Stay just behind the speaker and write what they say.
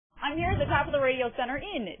Ron here at the top of the radio center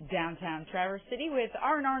in downtown Traverse City with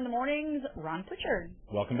R&R in the Mornings, Ron Pritchard.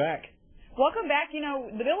 Welcome back. Welcome back. You know,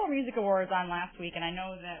 the Billboard Music Awards on last week, and I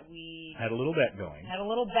know that we had a little bet going.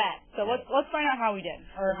 So let's find out how we did,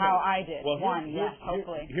 or how I did. Well,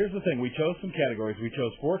 hopefully. Here's the thing. We chose some categories. We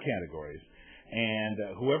chose 4 categories,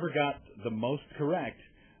 and whoever got the most correct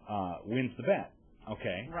wins the bet.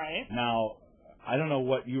 Okay? Right. Now, I don't know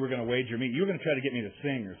what you were going to wager me. You were going to try to get me to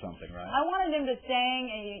sing or something, right? I wanted him to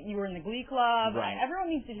sing. You were in the Glee Club. Right. Everyone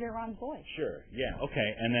needs to hear Ron's voice. Sure. Yeah. Okay.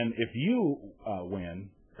 And then if you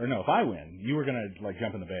if I win, you were going to,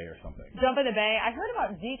 jump in the bay or something. Jump in the bay? I heard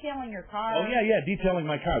about detailing your car. Oh, yeah, detailing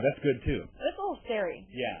my car. That's good, too. That's a little scary.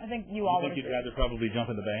 Yeah. I think you all would think you'd rather probably jump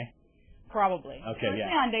in the bay? Probably. Okay,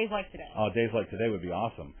 especially on days like today. Oh, days like today would be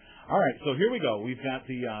awesome. All right, so here we go. We've got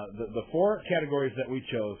the 4 categories that we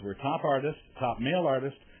chose were top artist, top male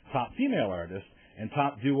artist, top female artist, and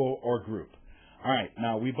top duo or group. All right,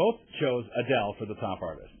 now we both chose Adele for the top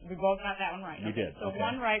artist. We both got that one right. We did. So okay.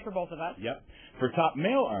 One right for both of us. Yep. For top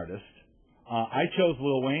male artist, I chose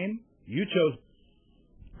Lil Wayne. You chose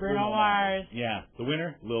Bruno Mars. Yeah, the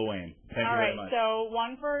winner, Lil Wayne. Thank you very much. All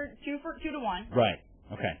right, so 2 to 1. Right.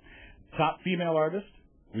 Okay. Top female artist,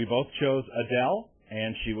 we both chose Adele,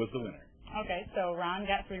 and she was the winner. Okay, so Ron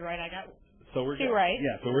got 3 right. I got 2 right.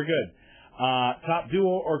 Yeah, so we're good. Top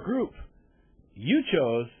duo or group, you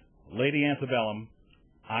chose Lady Antebellum.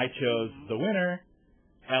 I chose the winner,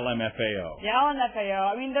 LMFAO. Yeah,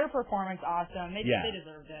 LMFAO. I mean, their performance awesome. They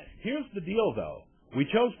deserved it. Here's the deal, though. We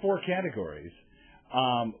chose 4 categories.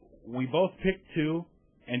 We both picked 2,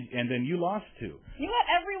 and then you lost 2. You got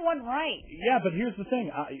everyone right. Yeah, but here's the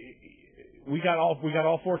thing. We got all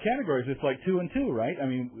 4 categories. It's like 2 and 2, right? I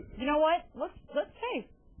mean, you know what? Let's say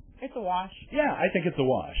it's a wash. Yeah, I think it's a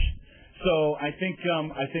wash. So I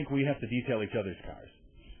think we have to detail each other's cars.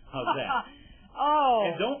 How's that? Oh.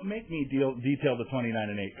 And don't make me detail the 29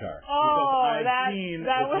 and 8 car. Oh, because I've seen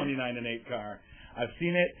the 29 and 8 car. I've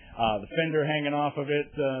seen it. The fender hanging off of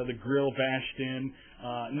it. The grill bashed in.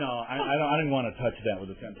 No, I didn't want to touch that with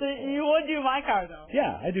a 10. So you would do my car though?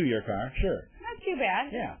 Yeah, I do your car. Sure. Not too bad.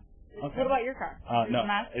 Yeah. Okay. What about your car? No,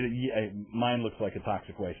 mine looks like a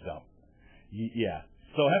toxic waste dump. Yeah.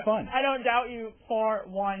 So have fun. I don't doubt you for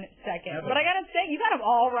 1 second. But I gotta say, you got them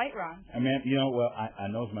all right, Ron. I mean, I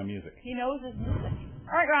knows my music. He knows his music.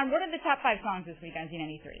 All right, Ron, what are the top 5 songs this week on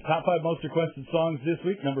Z93? Top 5 most requested songs this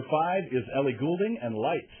week. Number 5 is Ellie Goulding and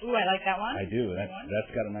Lights. Ooh, I like that one. I do.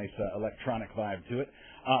 That's got a nice electronic vibe to it.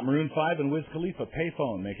 Maroon 5 and Wiz Khalifa,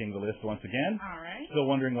 Payphone, making the list once again. All right. Still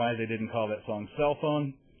wondering why they didn't call that song Cell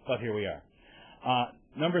Phone, but here we are.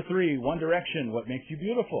 Number 3, One Direction, What Makes You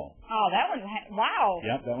Beautiful. Oh, that one, wow.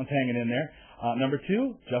 Yep, that one's hanging in there. Number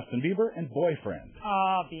 2, Justin Bieber and Boyfriend.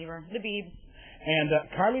 Oh, Bieber, the Biebs. And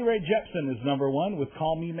Carly Rae Jepsen is number 1 with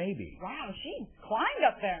Call Me Maybe. Wow, she climbed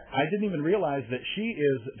up there. I didn't even realize that she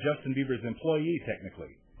is Justin Bieber's employee,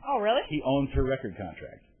 technically. Oh, really? He owns her record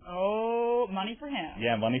contract. Oh, money for him.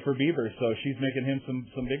 Yeah, money for Bieber, so she's making him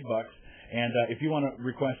some big bucks. And if you want to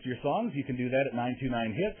request your songs, you can do that at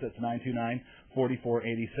 929-HITS. That's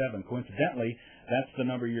 929-4487. Coincidentally, that's the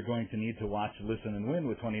number you're going to need to watch, listen, and win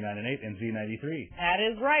with 29 and 8 and Z93. That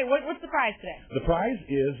is right. What's the prize today? The prize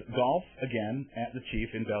is golf, again, at the Chief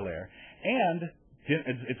in Bel Air. And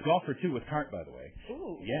it's golf for 2 with cart, by the way.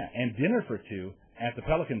 Ooh. Yeah, and dinner for 2 at the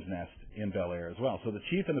Pelican's Nest in Bel Air as well. So the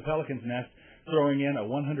Chief and the Pelican's Nest throwing in a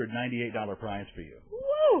 $198 prize for you.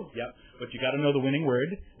 Woo! Yep, but you got to know the winning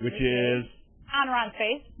word, which is... On Ron's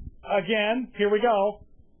face. Again, here we go.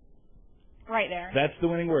 Right there. That's the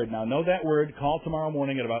winning word. Now, know that word. Call tomorrow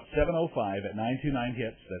morning at about 7:05 at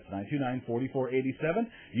 929-HITS. That's 929-4487.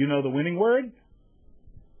 You know the winning word.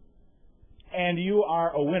 And you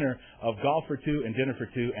are a winner of golf for 2 and dinner for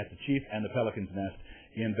 2 at the Chief and the Pelican's Nest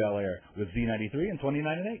in Bel Air with Z93 and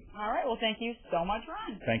 29 and 8. All right. Well, thank you so much,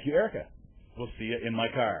 Ron. Thank you, Erica. We'll see you in my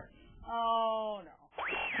car. Oh, no.